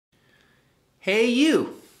Hey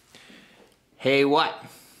you. Hey what?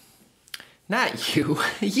 Not you,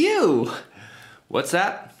 you. What's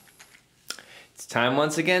that? It's time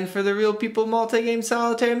once again for the Real People Multi-Game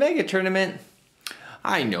Solitaire Mega Tournament.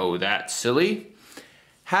 I know that, silly.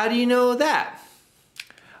 How do you know that?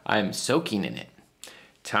 I'm soaking in it.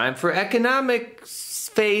 Time for economic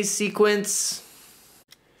phase sequence.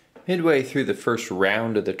 Midway through the first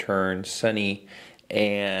round of the turn, the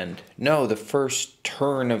first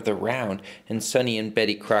turn of the round, and Sonny and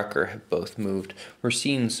Betty Crocker have both moved. We're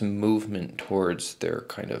seeing some movement towards their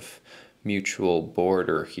kind of mutual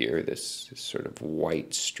border here, this sort of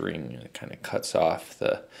white string that kind of cuts off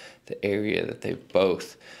the area that they've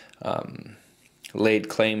both laid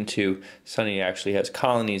claim to. Sonny actually has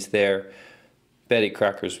colonies there. Betty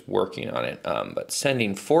Crocker's working on it, but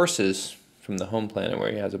sending forces from the home planet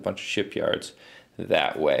where he has a bunch of shipyards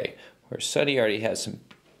that way. Where Sonny already has some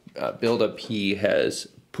buildup. He has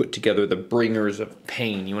put together the Bringers of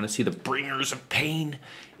Pain. You want to see the Bringers of Pain?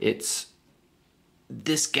 It's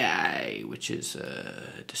this guy, which is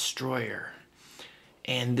a destroyer.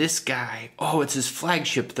 And this guy, oh, it's his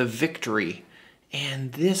flagship, the Victory.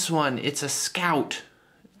 And this one, it's a scout.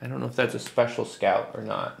 I don't know if that's a special scout or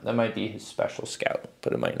not. That might be his special scout,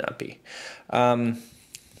 but it might not be.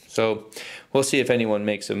 So we'll see if anyone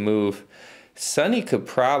makes a move. Sonny could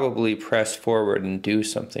probably press forward and do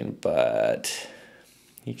something, but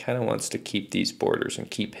he kind of wants to keep these borders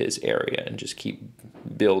and keep his area and just keep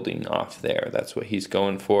building off there. That's what he's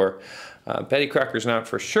going for. Betty Crocker's not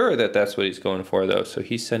for sure that that's what he's going for, though, so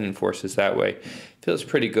he's sending forces that way. Feels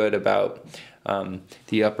pretty good about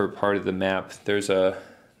the upper part of the map. There's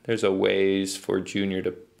a ways for Junior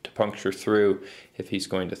to puncture through if he's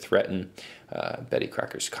going to threaten Betty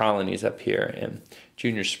Crocker's colonies up here, and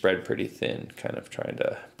Junior's spread pretty thin, kind of trying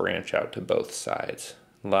to branch out to both sides.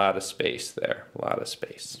 A lot of space there, a lot of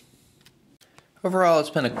space. Overall, it's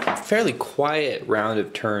been a fairly quiet round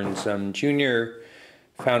of turns. Junior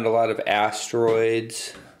found a lot of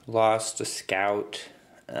asteroids, lost a scout.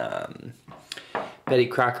 Betty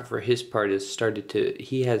Crocker, for his part,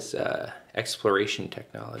 he has exploration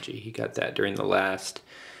technology. He got that during the last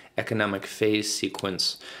economic phase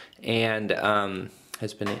sequence, and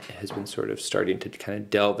has been sort of starting to kind of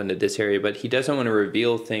delve into this area, but he doesn't want to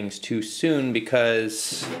reveal things too soon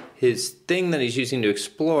because his thing that he's using to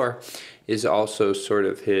explore is also sort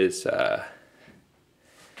of his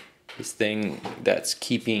thing that's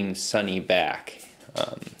keeping Sonny back.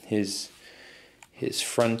 His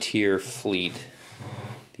frontier fleet,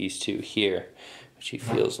 these two here, which he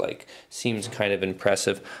feels like seems kind of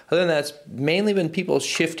impressive. Other than that, it's mainly been people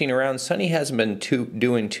shifting around. Sonny hasn't been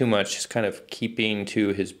doing too much, just kind of keeping to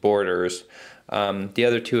his borders. The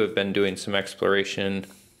other two have been doing some exploration,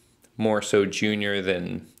 more so Junior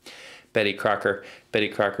than Betty Crocker. Betty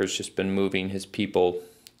Crocker's just been moving his people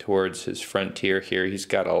towards his frontier here. He's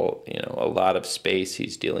got a lot of space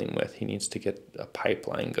he's dealing with. He needs to get a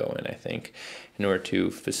pipeline going, I think, in order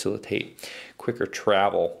to facilitate quicker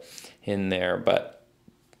travel in there. But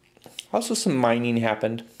also some mining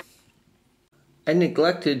happened. I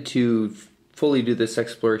neglected to fully do this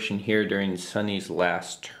exploration here during Sonny's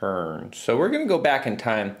last turn. So we're going to go back in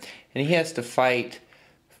time, and he has to fight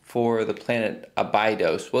for the planet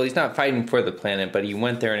Abydos. Well, he's not fighting for the planet, but he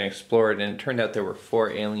went there and explored, and it turned out there were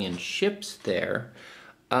 4 alien ships there.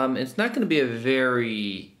 It's not going to be a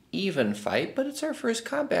very even fight, but it's our first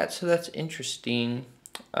combat, so that's interesting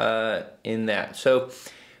in that. So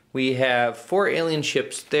we have 4 alien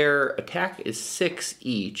ships. Their attack is 6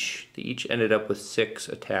 each. They each ended up with 6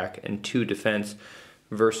 attack and 2 defense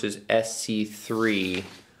versus SC3,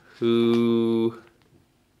 who...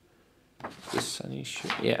 This Sonny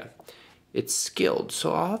ship, yeah, it's skilled.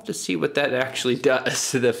 So I'll have to see what that actually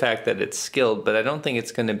does to the fact that it's skilled, but I don't think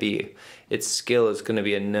it's going to be, its skill is going to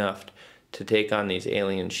be enough to take on these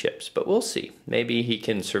alien ships. But we'll see. Maybe he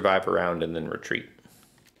can survive around and then retreat.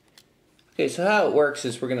 Okay, so how it works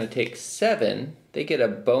is we're going to take 7. They get a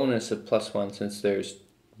bonus of +1 since there's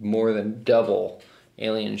more than double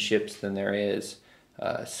alien ships than there is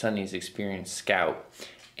Sonny's experienced scout.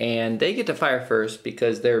 And they get to fire first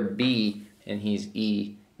because they're B and he's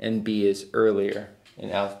E, and B is earlier in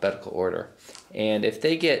alphabetical order. And if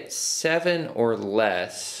they get 7 or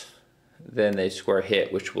less, then they score a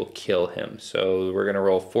hit, which will kill him. So we're going to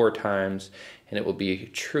roll 4 times, and it will be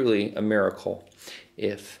truly a miracle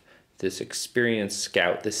if this experienced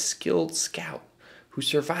scout, this skilled scout who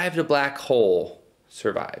survived a black hole,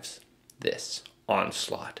 survives this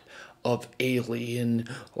onslaught of alien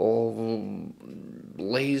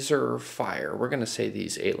laser fire. We're going to say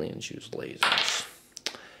these aliens use lasers.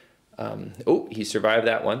 Oh, he survived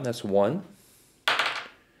that one. That's 1.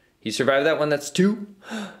 He survived that one. That's 2.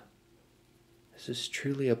 This is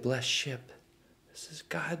truly a blessed ship. This is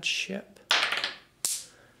God's ship.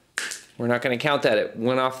 We're not going to count that. It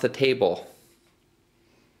went off the table.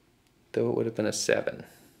 Though it would have been a 7.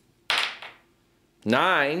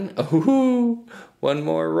 9. Ooh, one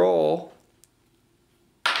more roll.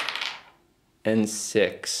 And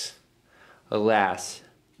 6. Alas,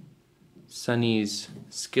 Sonny's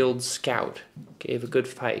skilled scout gave a good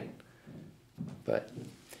fight, but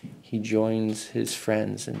he joins his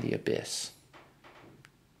friends in the abyss.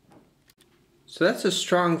 So that's a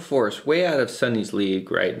strong force, way out of Sonny's league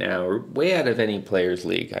right now, or way out of any player's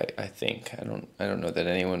league, I think. I don't know that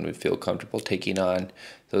anyone would feel comfortable taking on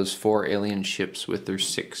those 4 alien ships with their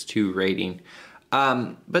 6-2 rating.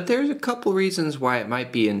 But there's a couple reasons why it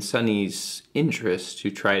might be in Sonny's interest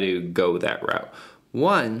to try to go that route.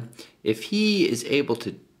 One, if he is able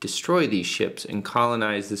to destroy these ships and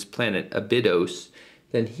colonize this planet Abydos,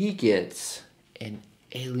 then he gets an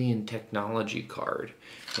alien technology card.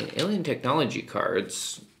 And alien technology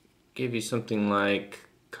cards give you something like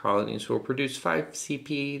colonies will produce 5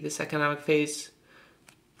 CP this economic phase.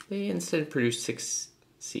 They instead produce 6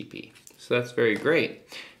 CP. So that's very great,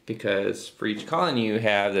 because for each colony you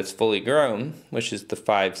have that's fully grown, which is the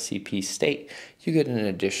 5 CP state, you get an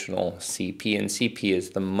additional CP, and CP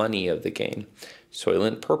is the money of the game.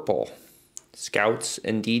 Soylent Purple. Scouts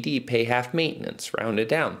and DD pay half maintenance, rounded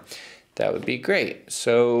down. That would be great.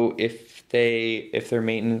 So if their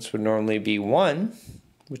maintenance would normally be 1,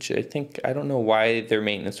 which I don't know why their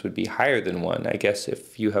maintenance would be higher than 1. I guess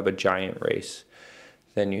if you have a giant race,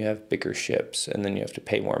 then you have bigger ships, and then you have to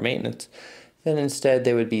pay more maintenance. Then instead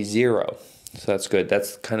they would be 0. So that's good.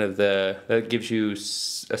 That's kind of that gives you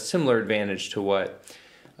a similar advantage to what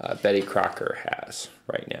Betty Crocker has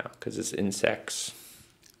right now, because its insects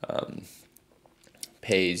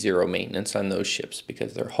pay 0 maintenance on those ships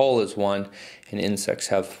because their hull is 1, and insects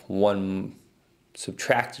have 1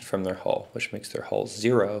 subtracted from their hull, which makes their hull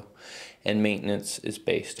 0, and maintenance is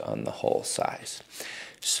based on the hull size.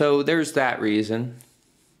 So there's that reason.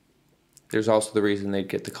 There's also the reason they'd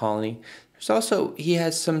get the colony. There's also, he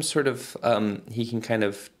has some sort of, he can kind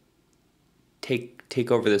of take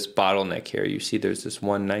over this bottleneck here. You see there's this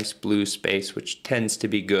one nice blue space, which tends to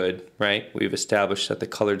be good, right? We've established that the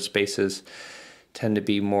colored spaces tend to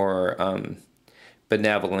be more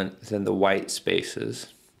benevolent than the white spaces.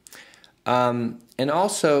 And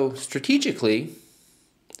also, strategically,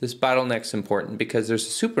 this bottleneck's important because there's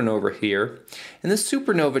a supernova here, and this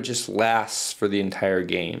supernova just lasts for the entire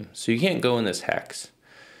game. So you can't go in this hex.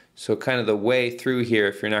 So kind of the way through here,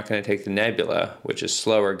 if you're not going to take the nebula, which is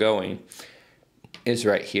slower going, is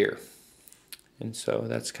right here. And so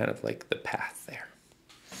that's kind of like the path there.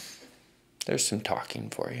 There's some talking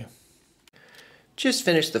for you. Just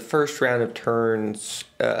finished the first round of turns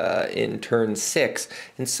in turn 6,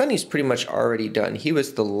 and Sonny's pretty much already done. He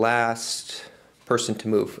was the last person to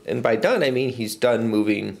move, and by done I mean he's done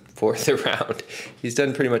moving for the round. He's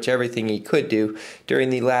done pretty much everything he could do.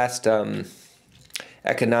 During the last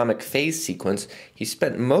economic phase sequence, he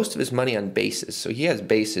spent most of his money on bases, so he has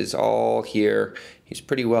bases all here. He's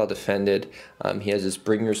pretty well defended. He has his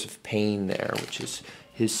Bringers of Pain there, which is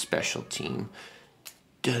his special team.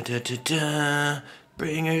 Da da da da,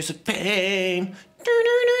 Bringers of Pain.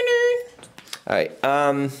 All right.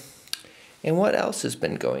 And what else has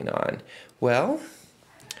been going on? Well,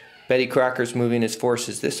 Betty Crocker's moving his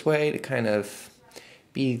forces this way to kind of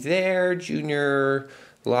be there. Junior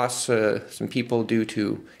lost some people due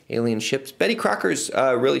to alien ships. Betty Crocker's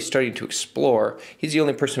really starting to explore. He's the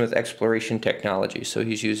only person with exploration technology, so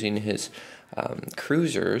he's using his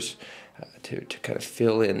cruisers to kind of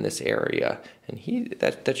fill in this area, and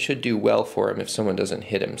that should do well for him if someone doesn't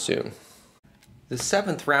hit him soon. The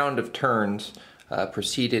 7th round of turns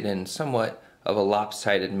proceeded in somewhat of a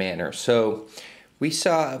lopsided manner. So we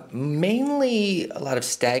saw mainly a lot of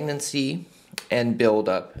stagnancy and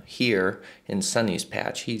build-up here in Sonny's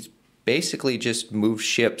patch. He's basically just moved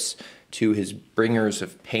ships to his Bringers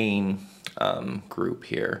of Pain group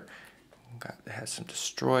here. It has some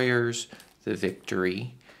destroyers, the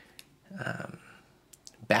Victory,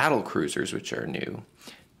 battle cruisers, which are new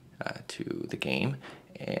to the game,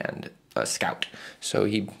 and a scout. So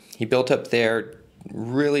he built up there,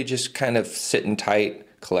 really just kind of sitting tight,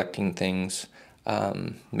 collecting things.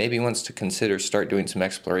 Maybe wants to start doing some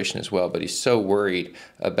exploration as well, but he's so worried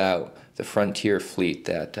about the frontier fleet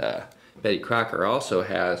that Betty Crocker also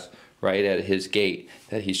has right at his gate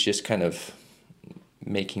that he's just kind of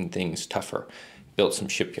making things tougher. Built some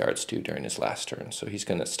shipyards too during his last turn, so he's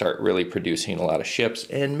going to start really producing a lot of ships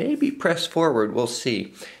and maybe press forward. We'll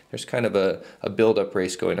see. there's kind of a build-up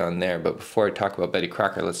race going on there. But before I talk about Betty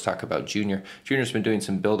Crocker, let's talk about Junior. Junior's been doing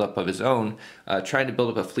some build-up of his own, trying to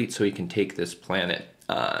build up a fleet so he can take this planet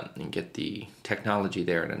and get the technology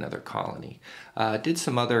there in another colony. Did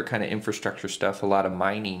some other kind of infrastructure stuff, a lot of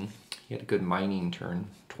mining. He had a good mining turn,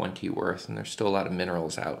 20 worth, and there's still a lot of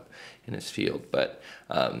minerals out in his field. But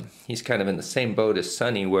he's kind of in the same boat as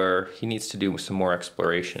Sonny, where he needs to do some more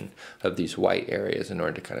exploration of these white areas in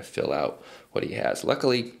order to kind of fill out what he has.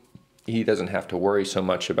 Luckily, he doesn't have to worry so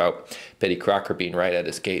much about Betty Crocker being right at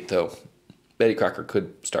his gate, though Betty Crocker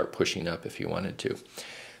could start pushing up if he wanted to.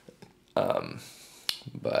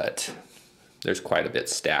 But there's quite a bit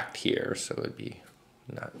stacked here, so it'd be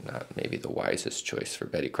not maybe the wisest choice for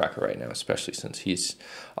Betty Crocker right now, especially since he's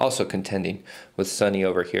also contending with Sonny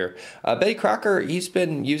over here. Betty Crocker, he's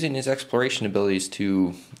been using his exploration abilities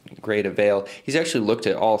to great avail. He's actually looked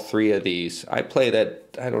at all three of these. I play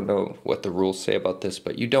that, I don't know what the rules say about this,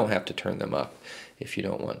 but you don't have to turn them up if you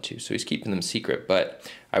don't want to. So he's keeping them secret,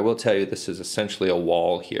 but I will tell you this is essentially a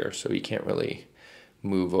wall here, so he can't really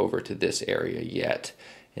move over to this area yet,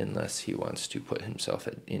 unless he wants to put himself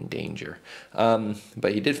in danger.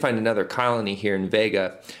 But he did find another colony here in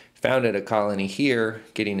Vega, founded a colony here,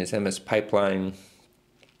 getting his MS pipeline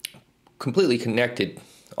completely connected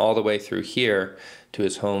all the way through here to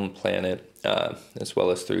his home planet, as well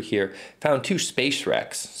as through here. Found 2 space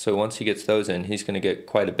wrecks, so once he gets those in, he's going to get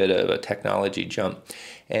quite a bit of a technology jump.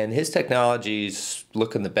 And his technology's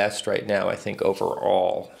looking the best right now, I think,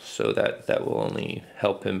 overall, so that will only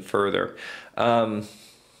help him further.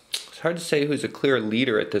 It's hard to say who's a clear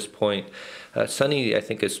leader at this point. Sonny, I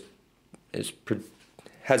think,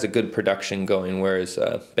 has a good production going, whereas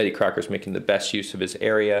Betty Crocker's making the best use of his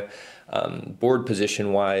area. Board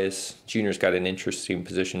position-wise, Junior's got an interesting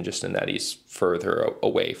position just in that he's further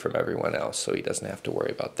away from everyone else, so he doesn't have to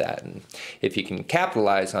worry about that. And if he can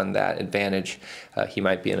capitalize on that advantage, he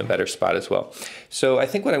might be in a better spot as well. So I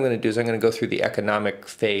think what I'm going to do is I'm going to go through the economic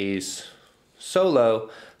phase solo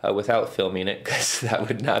without filming it, because that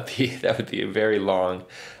would be a very long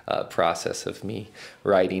process of me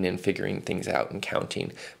writing and figuring things out and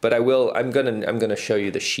counting. But I'm gonna show you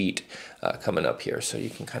the sheet coming up here, so you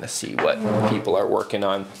can kind of see what people are working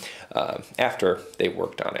on after they've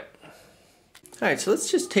worked on it. All right, so let's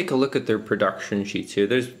just take a look at their production sheets here.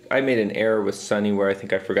 I made an error with Sonny where I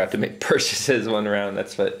think I forgot to make purchases one round.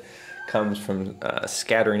 That's what comes from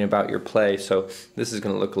scattering about your play. So this is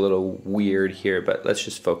going to look a little weird here, but let's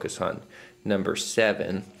just focus on number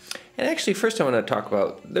 7. And actually, first I want to talk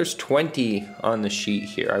about, there's 20 on the sheet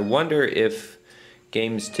here. I wonder if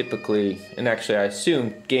games typically, and actually I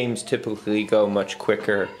assume games typically go much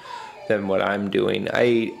quicker than what I'm doing.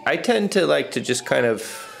 I tend to like to just kind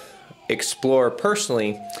of explore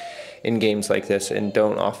personally in games like this and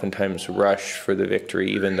don't oftentimes rush for the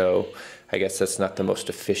victory, even though I guess that's not the most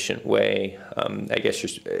efficient way. I guess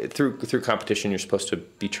through competition, you're supposed to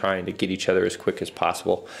be trying to get each other as quick as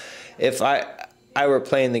possible. If I were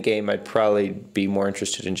playing the game, I'd probably be more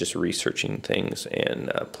interested in just researching things and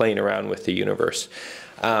playing around with the universe.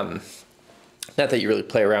 Not that you really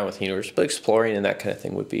play around with the universe, but exploring and that kind of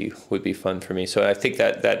thing would be fun for me. So I think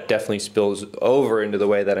that definitely spills over into the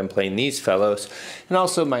way that I'm playing these fellows, and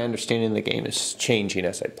also my understanding of the game is changing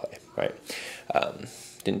as I play. Right.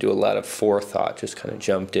 Didn't do a lot of forethought, just kind of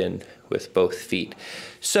jumped in with both feet.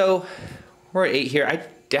 So we're at 8 here. I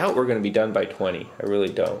doubt we're going to be done by 20. I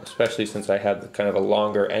really don't, especially since I have kind of a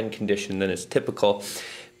longer end condition than is typical.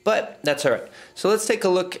 But that's all right. So let's take a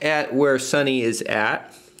look at where Sonny is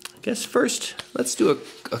at. I guess first, let's do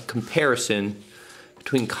a comparison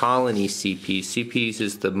between colony CPs. CPs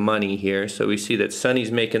is the money here. So we see that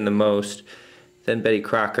Sonny's making the most, then Betty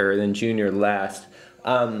Crocker, then Junior last.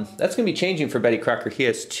 That's going to be changing for Betty Crocker. He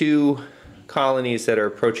has 2 colonies that are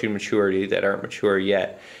approaching maturity that aren't mature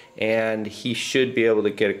yet, and he should be able to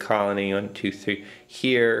get a colony 1, 2, 3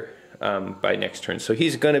 here by next turn. So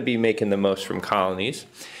he's going to be making the most from colonies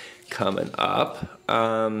coming up.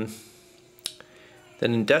 Then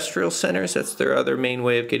industrial centers, that's their other main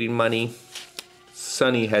way of getting money.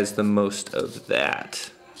 Sonny has the most of that,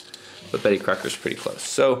 but Betty Crocker's pretty close.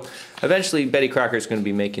 So eventually Betty Crocker is going to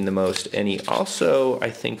be making the most, and he also, I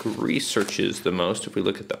think, researches the most. If we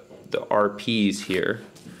look at the RPs here,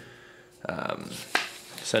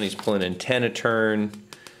 Sonny's pulling in 10 a turn,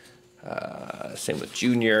 same with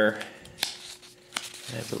Junior,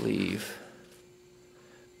 I believe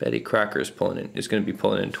Betty Crocker is going to be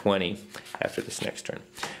pulling in 20 after this next turn.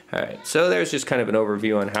 All right, so there's just kind of an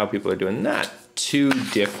overview on how people are doing. Not too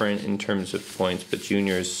different in terms of points, but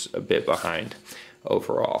Junior's a bit behind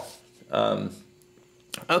overall.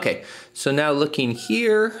 Okay, so now looking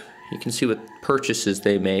here You can see what purchases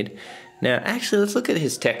they made. Now, actually, let's look at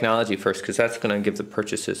his technology first, because that's going to give the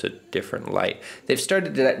purchases a different light. They've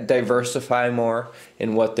started to diversify more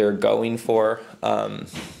in what they're going for.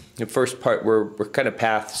 The first part, we're kind of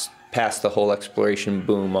past the whole exploration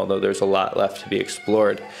boom, although there's a lot left to be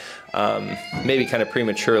explored. Maybe kind of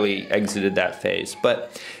prematurely exited that phase,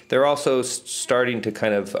 but they're also starting to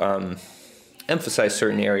kind of emphasize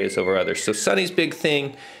certain areas over others. So Sonny's big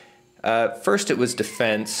thing, first it was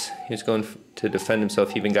defense. He was going to defend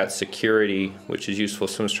himself. He even got security, which is useful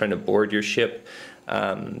if someone's trying to board your ship.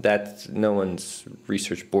 That no one's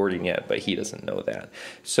researched boarding yet, but he doesn't know that.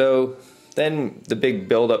 So then the big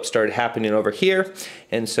buildup started happening over here,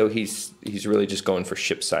 and so he's really just going for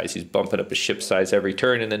ship size. He's bumping up his ship size every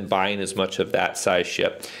turn and then buying as much of that size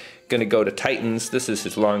ship. Going to go to Titans. This is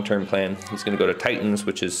his long-term plan. He's going to go to Titans,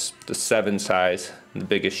 which is the 7 size, the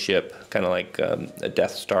biggest ship, kind of like a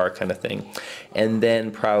Death Star kind of thing. And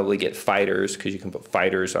then probably get fighters, because you can put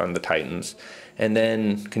fighters on the Titans. And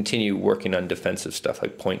then continue working on defensive stuff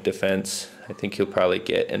like point defense. I think he'll probably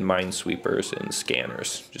get and minesweepers and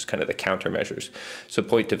scanners, just kind of the countermeasures. So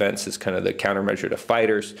point defense is kind of the countermeasure to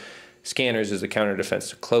fighters. Scanners is the counter defense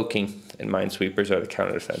to cloaking, and minesweepers are the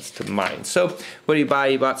counter defense to mines. So what did he buy?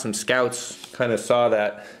 He bought some scouts. Kind of saw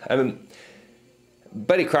that. I mean,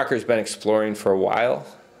 Betty Crocker's been exploring for a while,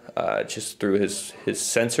 just through his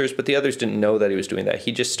sensors, but the others didn't know that he was doing that.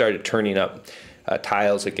 He just started turning up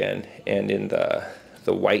tiles again, and in the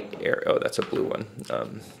white area. Oh, that's a blue one.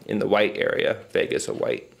 In the white area, Vega's a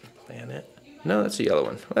white planet. No, that's a yellow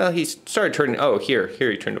one. Well, he started turning, oh, here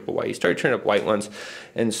he turned up a white. He started turning up white ones.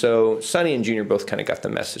 And so Sonny and Junior both kind of got the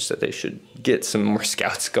message that they should get some more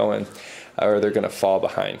scouts going, or they're going to fall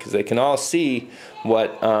behind, because they can all see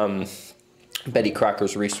what Betty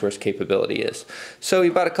Crocker's resource capability is. So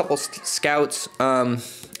he bought a couple scouts, and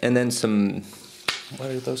then some,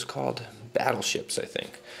 what are those called? Battleships, I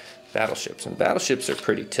think. Battleships. And battleships are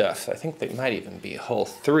pretty tough. I think they might even be hull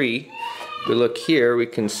 3. If we look here, we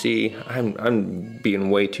can see, I'm being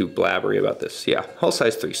way too blabbery about this. Yeah, hull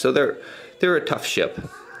size 3. So they're a tough ship.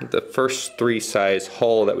 The first 3 size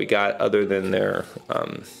hull that we got, other than their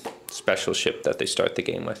special ship that they start the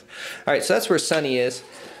game with. All right, so that's where Sonny is,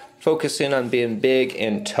 focusing on being big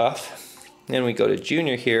and tough. Then we go to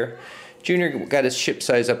Junior here. Junior got his ship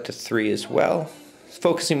size up to 3 as well,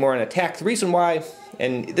 focusing more on attack. The reason why,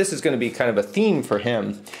 and this is going to be kind of a theme for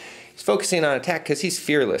him, he's focusing on attack because he's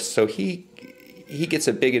fearless. So he gets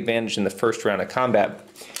a big advantage in the first round of combat,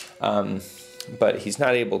 but he's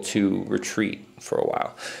not able to retreat for a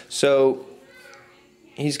while. So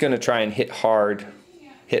he's going to try and hit hard,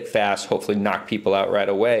 hit fast, hopefully knock people out right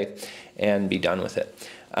away, and be done with it.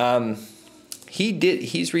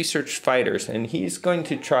 He's researched fighters, and he's going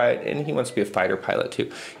to try, and he wants to be a fighter pilot too.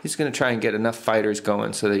 He's going to try and get enough fighters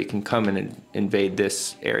going so that he can come in and invade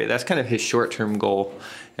this area. That's kind of his short-term goal,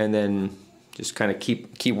 and then just kind of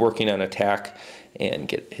keep working on attack and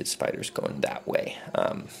get his fighters going that way.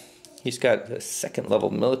 He's got the 2nd level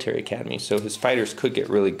military academy, so his fighters could get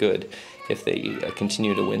really good if they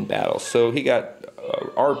continue to win battles. So he got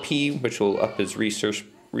RP, which will up his research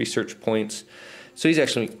points. So he's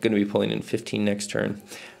actually going to be pulling in 15 next turn.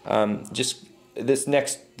 Just this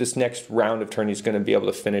next round of turn, he's going to be able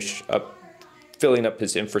to finish up filling up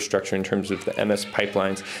his infrastructure in terms of the MS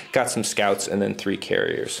pipelines. Got some scouts and then 3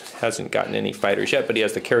 carriers. Hasn't gotten any fighters yet, but he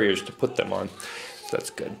has the carriers to put them on. So that's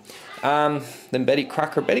good. Then Betty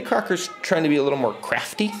Crocker. Betty Crocker's trying to be a little more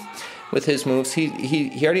crafty with his moves.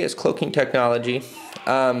 He already has cloaking technology,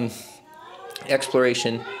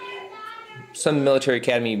 exploration, some military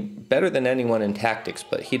academy, better than anyone in tactics,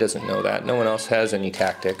 but he doesn't know that. No one else has any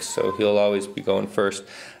tactics, so he'll always be going first.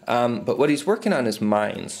 But what he's working on is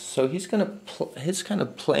mines. So he's going to his kind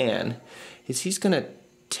of plan is he's going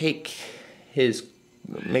to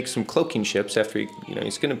make some cloaking ships after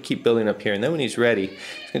he's going to keep building up here, and then when he's ready,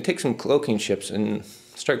 he's going to take some cloaking ships and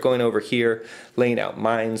start going over here, laying out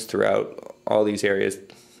mines throughout all these areas.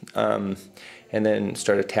 And then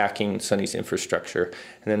start attacking Sonny's infrastructure.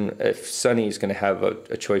 And then if Sonny's going to have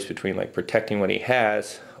a choice between like protecting what he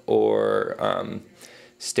has or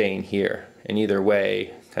staying here. And either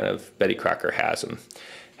way, kind of Betty Crocker has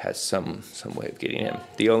some way of getting him.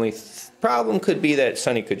 The only problem could be that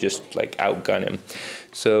Sonny could just like outgun him.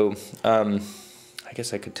 So I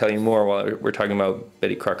guess I could tell you more while we're talking about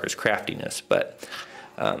Betty Crocker's craftiness, but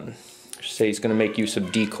say he's going to make use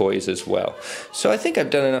of decoys as well. So I think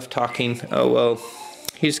I've done enough talking. Oh, well,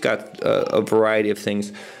 he's got a variety of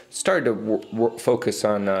things. Started to focus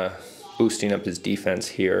on boosting up his defense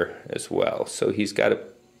here as well. So he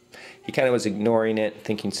he kind of was ignoring it,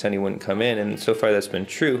 thinking Sonny wouldn't come in, and so far that's been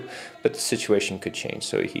true, but the situation could change,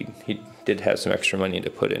 so he did have some extra money to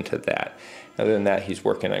put into that. Other than that, he's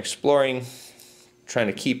working on exploring, trying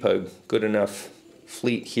to keep a good enough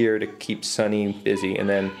fleet here to keep Sonny busy, and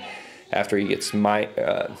then after he gets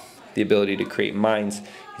the ability to create mines,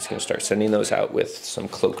 he's going to start sending those out with some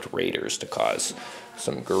cloaked raiders to cause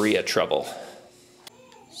some guerrilla trouble.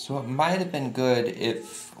 So it might have been good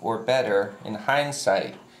if, or better, in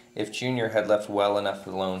hindsight, if Junior had left well enough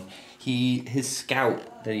alone. His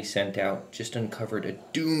scout that he sent out just uncovered a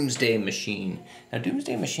Doomsday machine. Now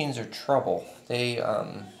Doomsday machines are trouble.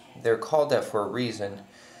 They're called that for a reason.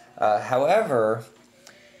 However,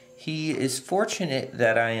 he is fortunate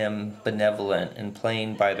that I am benevolent and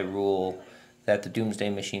playing by the rule that the Doomsday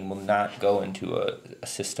machine will not go into a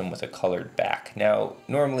system with a colored back. Now,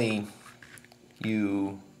 normally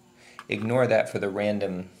you ignore that for the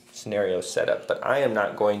random scenario setup, but I am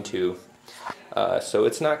not going to. So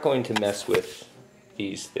it's not going to mess with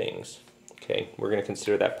these things. Okay, we're going to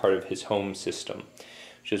consider that part of his home system,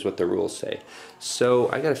 which is what the rules say.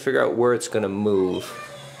 So I got to figure out where it's going to move.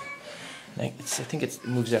 I think it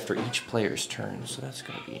moves after each player's turn, so that's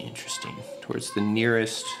going to be interesting. Towards the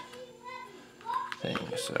nearest thing,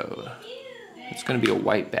 so it's going to be a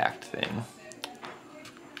white-backed thing.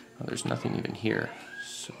 Oh, there's nothing even here,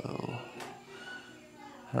 so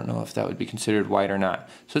I don't know if that would be considered white or not.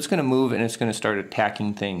 So it's going to move and it's going to start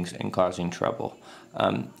attacking things and causing trouble.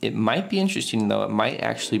 It might be interesting though, it might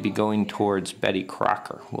actually be going towards Betty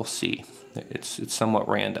Crocker. We'll see. It's somewhat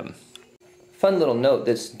random. Fun little note,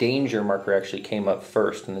 this danger marker actually came up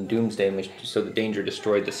first in the Doomsday, so the danger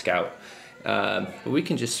destroyed the scout. But we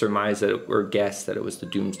can just surmise that or guess that it was the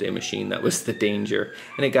Doomsday machine that was the danger,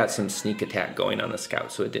 and it got some sneak attack going on the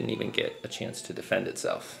scout, so it didn't even get a chance to defend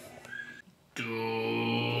itself.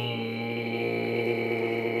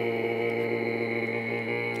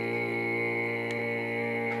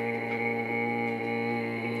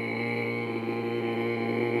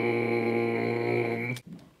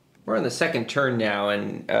 We're on the second turn now,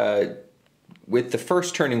 and with the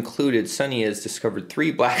first turn included, Sonny has discovered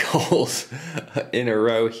 3 black holes in a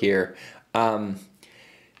row here.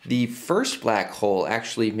 The first black hole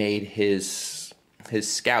actually made his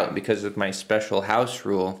scout, because of my special house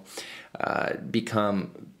rule,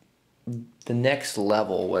 become the next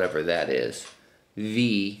level, whatever that is.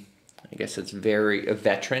 V, I guess it's a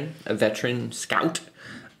veteran scout.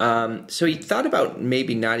 So he thought about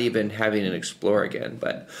maybe not even having it explore again,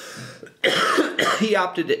 but he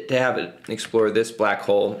opted to have it explore this black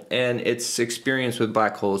hole, and its experience with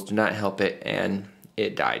black holes did not help it, and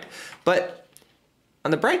it died. But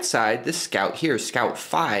on the bright side, this scout here, Scout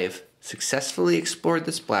 5, successfully explored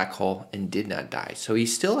this black hole and did not die. So he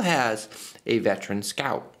still has a veteran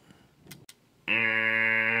scout.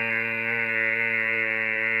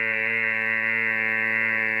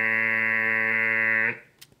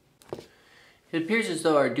 It appears as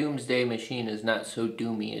though our Doomsday machine is not so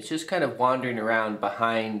doomy. It's just kind of wandering around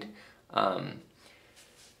behind,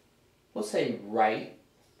 we'll say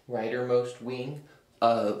rightermost wing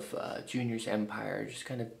of Junior's empire, just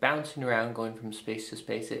kind of bouncing around, going from space to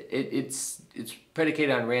space. It's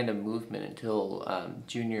predicated on random movement until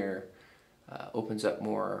Junior opens up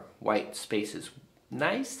more white spaces.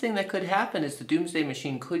 Nice thing that could happen is the Doomsday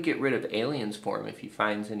machine could get rid of aliens for him if he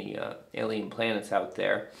finds any alien planets out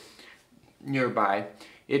there nearby.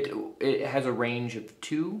 It has a range of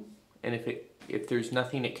 2, and if there's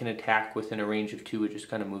nothing it can attack within a range of 2, it just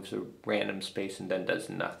kind of moves a random space and then does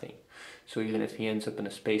nothing. So even if he ends up in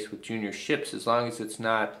a space with Junior ships, as long as it's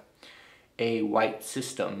not a white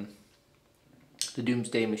system, the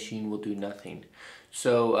Doomsday machine will do nothing.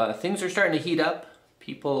 So things are starting to heat up.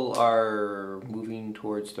 People are moving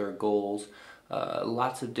towards their goals.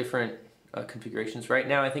 Lots of different configurations. Right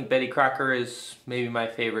now I think Betty Crocker is maybe my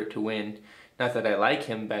favorite to win. Not that I like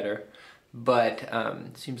him better, but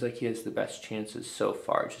it seems like he has the best chances so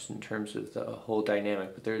far, just in terms of the whole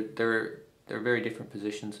dynamic. But they're very different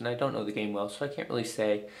positions, and I don't know the game well, so I can't really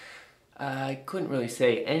say. I couldn't really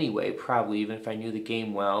say anyway, probably, even if I knew the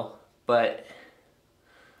game well, but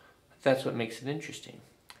that's what makes it interesting,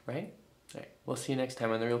 right? All right, we'll see you next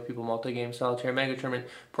time on the Real People Multi-Game Solitaire Mega Tournament.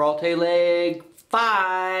 Buralti Leg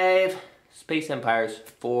 5, Space Empires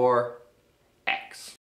 4X.